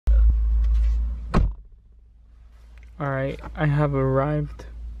Alright, I have arrived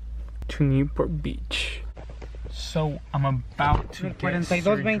to Newport Beach. So, I'm about to get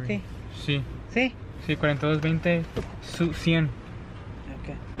surgery. Sí. ¿Sí? Sí, 4220, 100.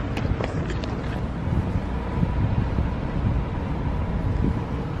 Okay.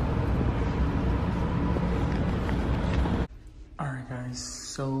 Alright guys,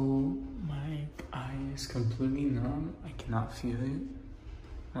 so my eye is completely numb. I cannot feel it.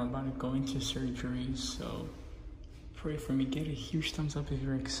 I'm about to go into surgery, so pray for me. Get a huge thumbs up if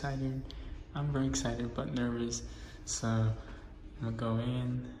you're excited. I'm very excited but nervous. So I'm gonna go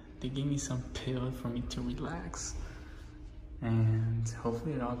in. They gave me some pill for me to relax. And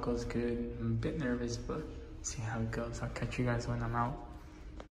hopefully it all goes good. I'm a bit nervous, but see how it goes. I'll catch you guys when I'm out.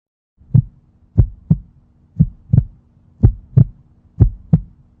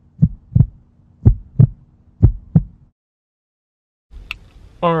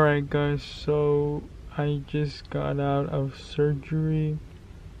 Alright guys, so I just got out of surgery.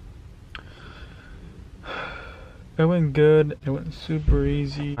 It went good. It went super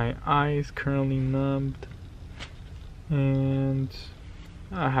easy. My eye is currently numbed. And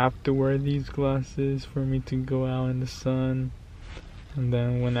I have to wear these glasses for me to go out in the sun. And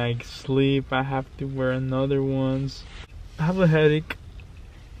then when I sleep, I have to wear another ones. I have a headache.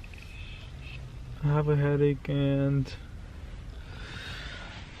 And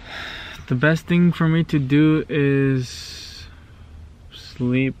the best thing for me to do is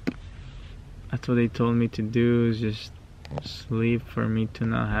sleep. That's what they told me to do, is just sleep for me to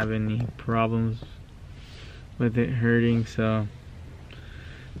not have any problems with it hurting. So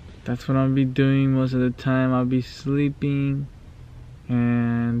that's what I'll be doing most of the time. I'll be sleeping.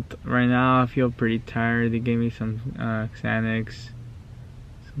 And right now I feel pretty tired. They gave me some Xanax,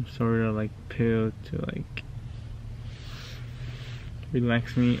 some sort of like pill to like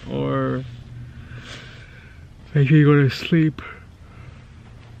relax me or make me go to sleep.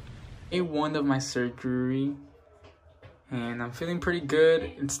 Day 1 of my surgery, and I'm feeling pretty good.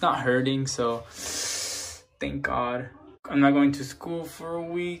 It's not hurting, so thank God. I'm not going to school for a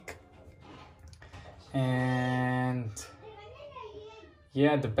week, and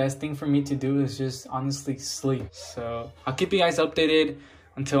yeah, the best thing for me to do is just honestly sleep. So I'll keep you guys updated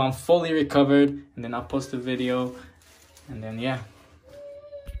until I'm fully recovered, and then I'll post a video, and then yeah.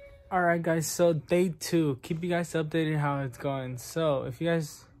 Alright guys, so day 2, keep you guys updated how it's going. So if you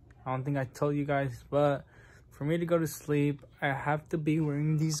guys, I don't think I told you guys, but for me to go to sleep, I have to be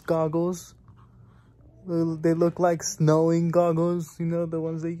wearing these goggles. They look like snowing goggles, you know, the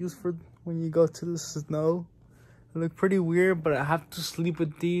ones they use for when you go to the snow. They look pretty weird, but I have to sleep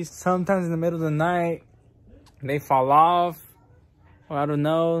with these. Sometimes in the middle of the night, they fall off, or I don't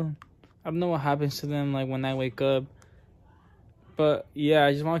know what happens to them, like when I wake up. But yeah,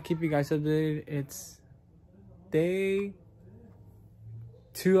 I just want to keep you guys updated. It's day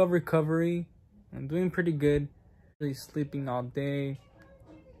 2 of recovery. I'm doing pretty good. Really sleeping all day,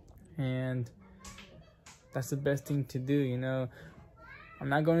 and that's the best thing to do, you know. I'm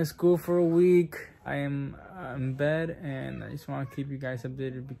not going to school for a week. I am in bed, and I just want to keep you guys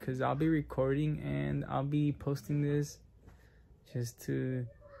updated because I'll be recording and I'll be posting this just to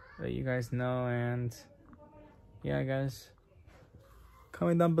let you guys know. And yeah guys,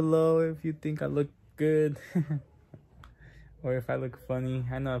 comment down below if you think I look good or if I look funny.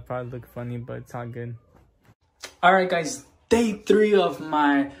 I know I probably look funny, but it's all good. Alright guys, day 3 of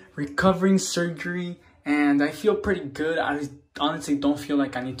my recovering surgery, and I feel pretty good. I honestly don't feel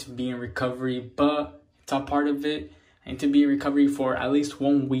like I need to be in recovery, but it's all part of it. I need to be in recovery for at least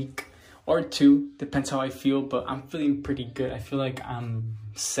 1 week or 2, depends how I feel, but I'm feeling pretty good. I feel like I'm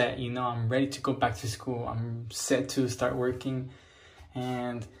set, you know, I'm ready to go back to school. I'm set to start working,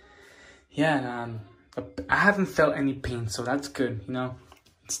 and yeah, I haven't felt any pain, so that's good, you know.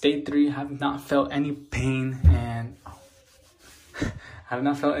 It's day 3, I have not felt any pain, and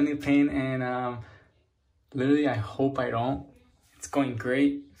literally I hope I don't. It's going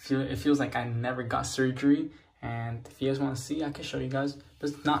great. It feels like I never got surgery, and if you guys want to see, I can show you guys. It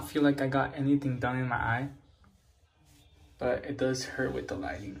does not feel like I got anything done in my eye, but it does hurt with the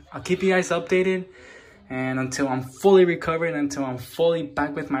lighting. I'll keep you guys updated, and until I'm fully recovered, until I'm fully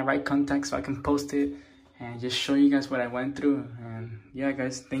back with my right contact so I can post it and just show you guys what I went through. And yeah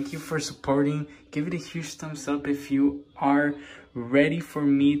guys, thank you for supporting. Give it a huge thumbs up if you are ready for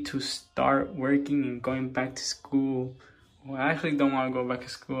me to start working and going back to school. Well, I actually don't want to go back to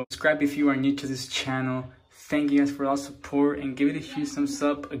school. Subscribe if you are new to this channel. Thank you guys for all support, and give it a huge thumbs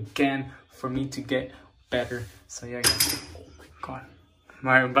up again for me to get better. So yeah guys, oh my god,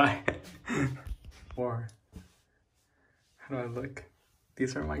 alright, bye. Or how do I look?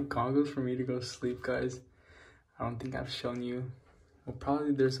 These are my goggles for me to go sleep, guys. I don't think I've shown you. Well,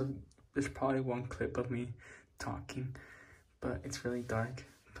 probably there's probably one clip of me talking, but it's really dark.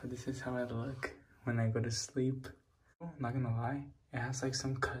 But this is how I look when I go to sleep. I'm not gonna lie, it has like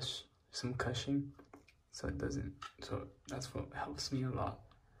some cushion, so it doesn't. So that's what helps me a lot.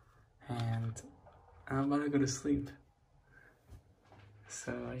 And I'm about to go to sleep.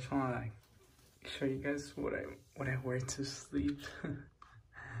 So I just wanna like show you guys what I wear to sleep.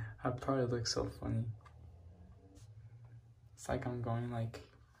 I probably look so funny. It's like I'm going like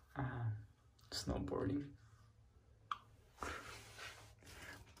snowboarding.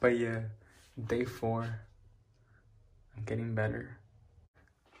 But yeah, day 4. I'm getting better.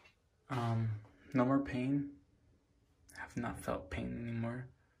 No more pain. I have not felt pain anymore.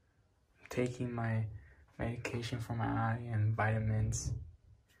 I'm taking my medication for my eye and vitamins.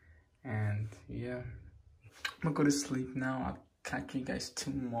 And yeah, I'm gonna go to sleep now. I'll catch you guys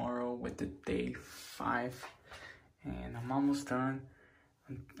tomorrow with the day 5. And I'm almost done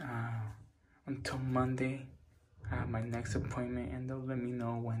until Monday. I have my next appointment and they'll let me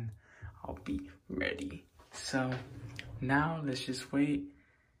know when I'll be ready. So now let's just wait.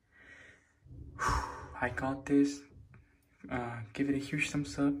 I got this. Give it a huge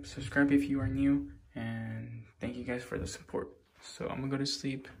thumbs up. Subscribe if you are new. And thank you guys for the support. So I'm gonna go to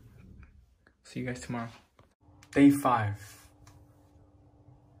sleep. See you guys tomorrow. Day 5.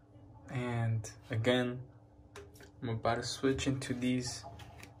 And again, I'm about to switch into these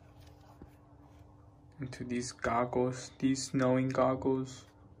goggles, these snowing goggles.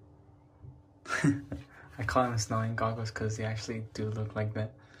 I call them snowing goggles because they actually do look like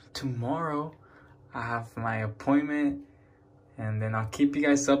that. Tomorrow, I have my appointment, and then I'll keep you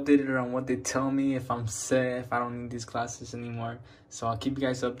guys updated on what they tell me, if I'm set, if I don't need these glasses anymore. So I'll keep you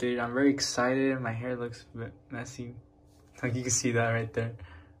guys updated. I'm very excited. My hair looks a bit messy. Like you can see that right there.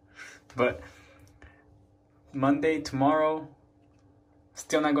 But Monday, tomorrow,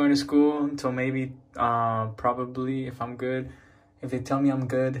 still not going to school until maybe probably if I'm good. If they tell me I'm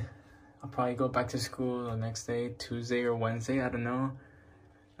good, I'll probably go back to school the next day, Tuesday or Wednesday, I don't know,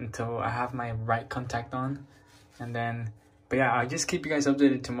 until I have my right contact on. And then, but yeah, I'll just keep you guys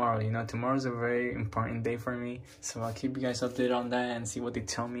updated tomorrow. You know, tomorrow's a very important day for me, so I'll keep you guys updated on that and see what they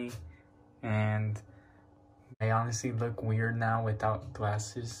tell me. And I honestly look weird now without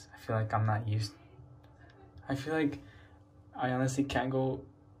glasses. I feel like I'm not used. I feel like I honestly can't go.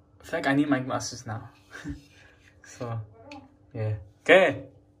 I feel like I need my glasses now. So, yeah. ¿Qué?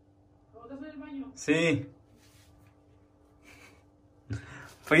 Sí.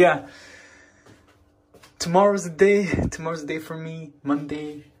 But yeah, tomorrow's the day. Tomorrow's the day for me.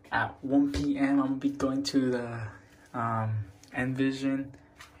 Monday at 1 p.m. I'm gonna be going to the Envision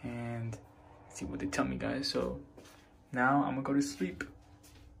and see what they tell me, guys. So now I'm gonna go to sleep.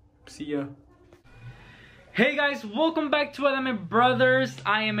 See ya. Hey guys, welcome back to JADIELADAME Brothers.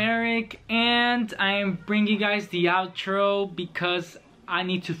 I am Eric and I am bringing you guys the outro because I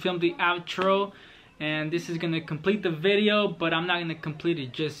need to film the outro, and this is gonna complete the video, but I'm not gonna complete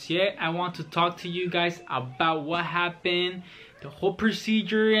it just yet. I want to talk to you guys about what happened, the whole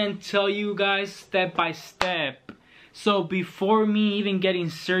procedure, and tell you guys step by step. So before me even getting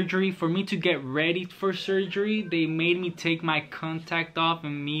surgery, for me to get ready for surgery, they made me take my contact off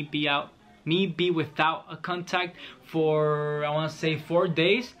and me be without a contact for, I want to say, 4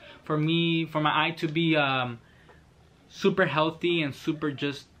 days, for my eye to be super healthy and super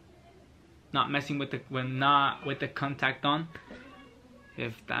just not messing with the contact on,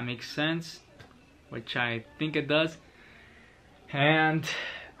 if that makes sense, which I think it does. And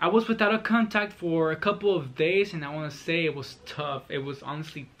I was without a contact for a couple of days, and I want to say it was tough. It was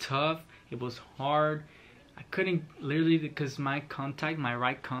honestly tough. It was hard. I couldn't, literally, because my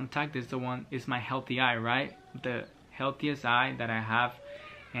right contact is my healthy eye, right? The healthiest eye that I have,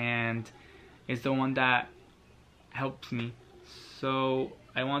 and it's the one that helps me. So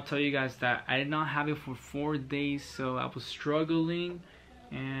I want to tell you guys that I did not have it for 4 days, so I was struggling,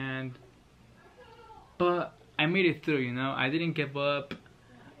 but I made it through, you know. I didn't give up.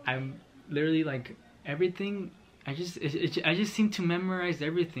 I'm literally like everything. I just seem to memorize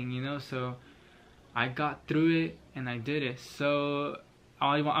everything, you know. So I got through it and I did it. So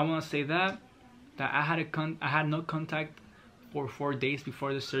I want to say that I had no contact for 4 days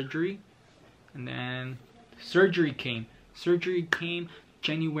before the surgery, and then surgery came. Surgery came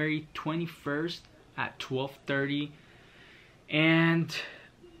January 21st at 12:30, and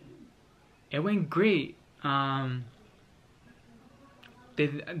it went great. They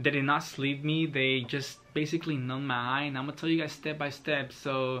did not sleep me. They just basically numbed my eye, and I'm gonna tell you guys step by step.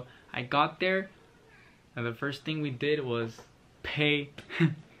 So I got there, and the first thing we did was pay.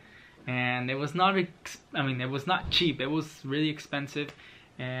 and it was not it was not cheap. It was really expensive,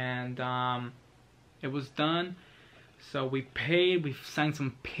 and it was done. So we paid, we signed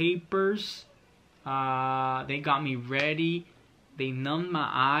some papers. They got me ready. They numbed my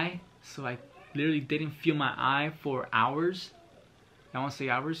eye, so I literally didn't feel my eye for hours. I want to say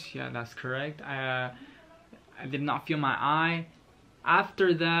hours. Yeah, that's correct. I did not feel my eye.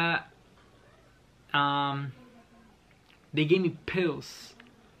 After that, they gave me pills.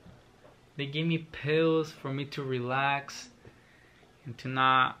 They gave me pills for me to relax and to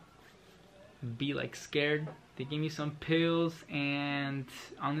not be like scared. They gave me some pills, and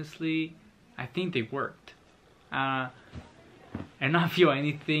honestly, I think they worked. I did not feel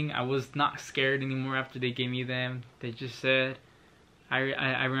anything. I was not scared anymore after they gave me them. They just said,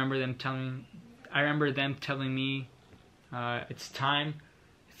 I remember them telling me, it's time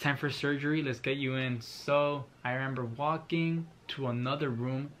for surgery. Let's get you in. So I remember walking to another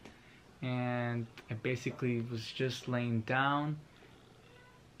room, and I basically was just laying down,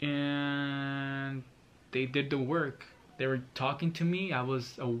 and they did the work. They were talking to me. I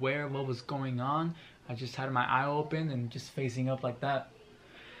was aware of what was going on. I just had my eye open and just facing up like that.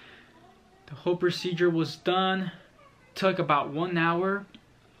 The whole procedure was done. Took about 1 hour.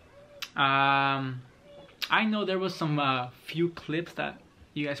 I know there was some few clips that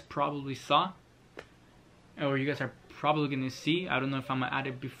you guys probably saw, or you guys are probably gonna see. I don't know if I'm gonna add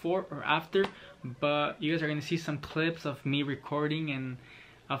it before or after, but you guys are gonna see some clips of me recording and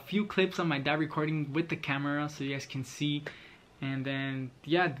a few clips of my dad recording with the camera, so you guys can see. And then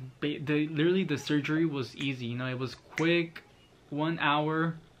yeah, literally the surgery was easy. You know, it was quick. 1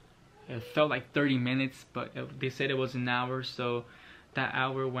 hour. It felt like 30 minutes, but they said it was an hour, so that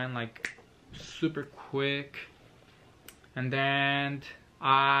hour went like super quick. And then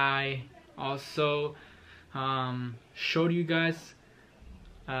I also showed you guys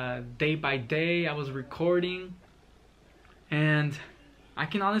day by day I was recording, and I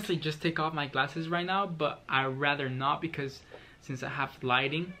can honestly just take off my glasses right now, but I'd rather not, because since I have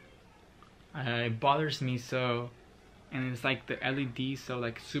lighting, it bothers me. So, and it's like the LED, so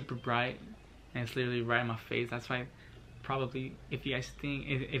like super bright, and it's literally right in my face. That's why probably if you guys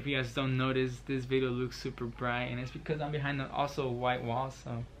don't notice, this video looks super bright, and it's because I'm behind also a white wall.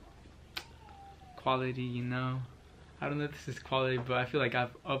 So quality, you know, I don't know if this is quality, but I feel like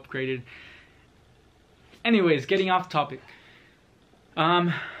I've upgraded. Anyways, getting off topic.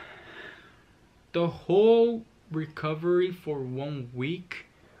 The whole recovery for 1 week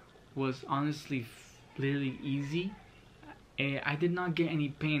was honestly literally easy. I did not get any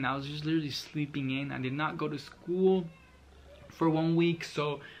pain. I was just literally sleeping in. I did not go to school for 1 week,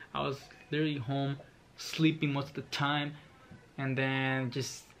 so I was literally home sleeping most of the time. And then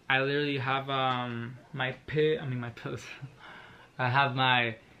just I literally have my pills. I have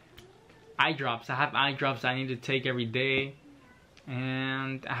my eye drops. I have eye drops I need to take every day,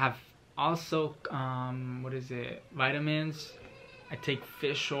 and I have also vitamins. I take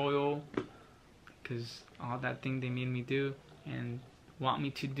fish oil because all that thing they made me do and want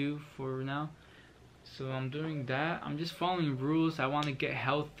me to do for now. So I'm doing that. I'm just following rules. I want to get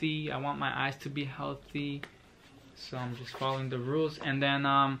healthy. I want my eyes to be healthy, so I'm just following the rules. And then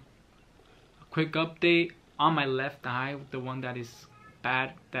a quick update on my left eye, the one that is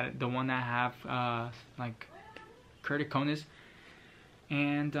bad, the one that I have like keratoconus,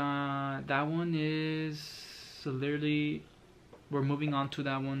 and that one is literally, we're moving on to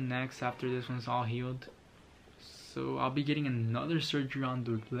that one next after this one's all healed. So I'll be getting another surgery on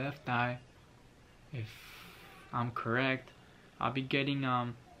the left eye, if I'm correct. I'll be getting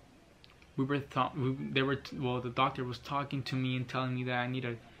the doctor was talking to me and telling me that I need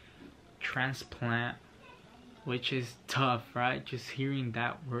a transplant, which is tough, right? Just hearing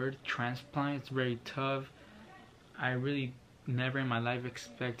that word transplant, it's very tough. I really never in my life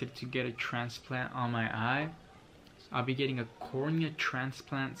expected to get a transplant on my eye. So I'll be getting a cornea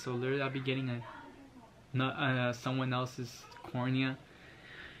transplant, so literally I'll be getting someone else's cornea,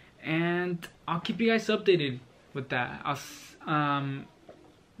 and I'll keep you guys updated with that.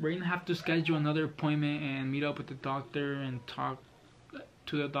 We're gonna have to schedule another appointment and meet up with the doctor and talk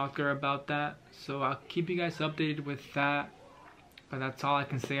to the doctor about that, so I'll keep you guys updated with that. But that's all I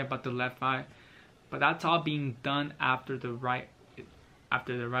can say about the left eye. But that's all being done after the right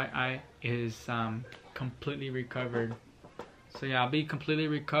eye is completely recovered. So yeah, I'll be completely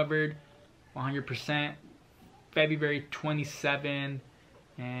recovered 100% February 27.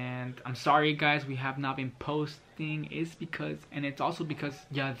 And I'm sorry guys, we have not been posting. It's also because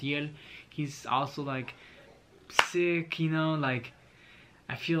Jadiel, he's also like sick, you know. Like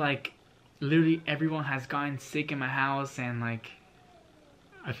I feel like literally everyone has gotten sick in my house, and like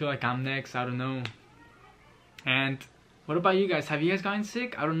I feel like I'm next. I don't know. And what about you guys? Have you guys gotten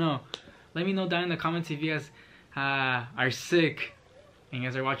sick? I don't know. Let me know down in the comments if you guys are sick and you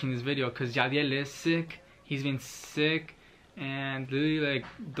guys are watching this video, because Jadiel is sick. He's been sick, and literally like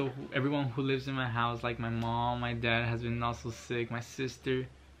everyone who lives in my house, like my mom, my dad, has been also sick, my sister,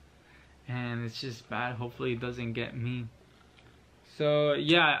 and it's just bad. Hopefully it doesn't get me. So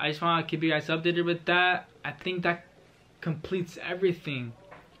yeah, I just want to keep you guys updated with that. I think that completes everything.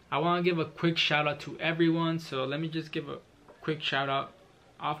 I want to give a quick shout out to everyone, so let me just give a quick shout out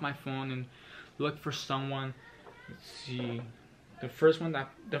off my phone and look for someone. Let's see, the first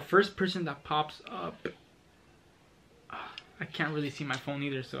person that pops up. I can't really see my phone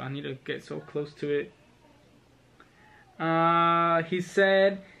either, so I need to get so close to it. He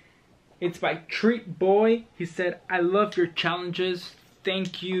said, it's by Treat Boy. He said, I love your challenges.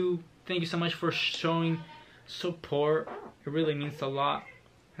 Thank you so much for showing support. It really means a lot.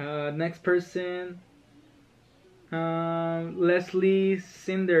 Next person, Leslie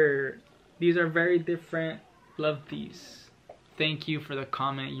Cinder. These are very different. Love these. Thank you for the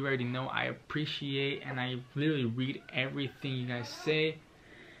comment. You already know I appreciate, and I literally read everything you guys say.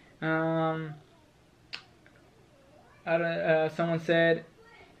 Someone said,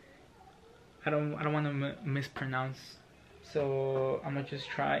 I don't want to mispronounce, so I'm gonna just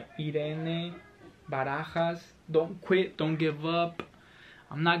try. Irene Barajas. Don't quit. Don't give up.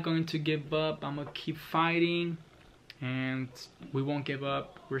 I'm not going to give up. I'm gonna keep fighting, and we won't give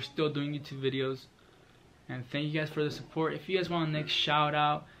up. We're still doing YouTube videos. And thank you guys for the support. If you guys want a next shout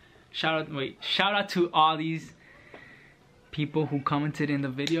out to all these people who commented in the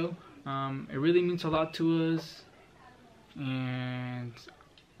video. It really means a lot to us, and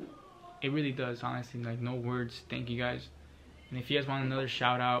it really does, honestly. Like, no words. Thank you guys. And if you guys want another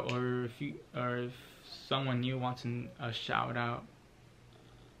shout out, or if someone new wants a shout out,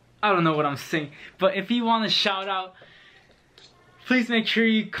 I don't know what I'm saying, but if you want a shout out, please make sure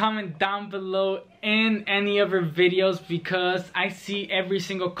you comment down below in any of our videos, because I see every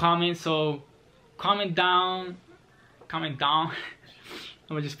single comment. So comment down. I'm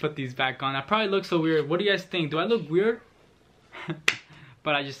gonna just put these back on. I probably look so weird. What do you guys think? Do I look weird?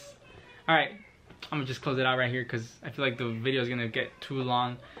 But alright, I'm gonna just close it out right here, because I feel like the video is gonna get too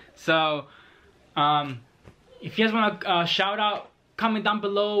long. So if you guys want to shout out, comment down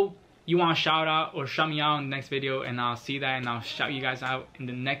below. You want a shout out or shout me out in the next video, and I'll see that and I'll shout you guys out in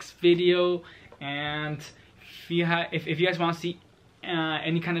the next video. And if you guys want to see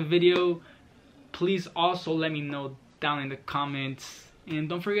any kind of video, please also let me know down in the comments. And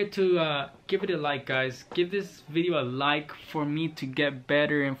don't forget to give it a like, guys. Give this video a like for me to get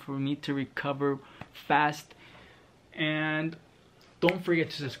better and for me to recover fast. And don't forget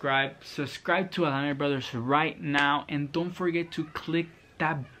to subscribe to Adame Brothers right now, and don't forget to click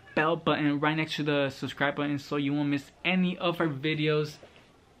that bell button right next to the subscribe button so you won't miss any of our videos.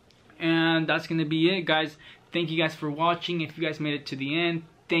 And that's gonna be it, guys. Thank you guys for watching. If you guys made it to the end,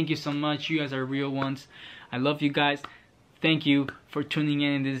 thank you so much. You guys are real ones. I love you guys. Thank you for tuning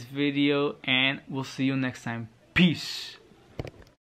in this video, and we'll see you next time. Peace.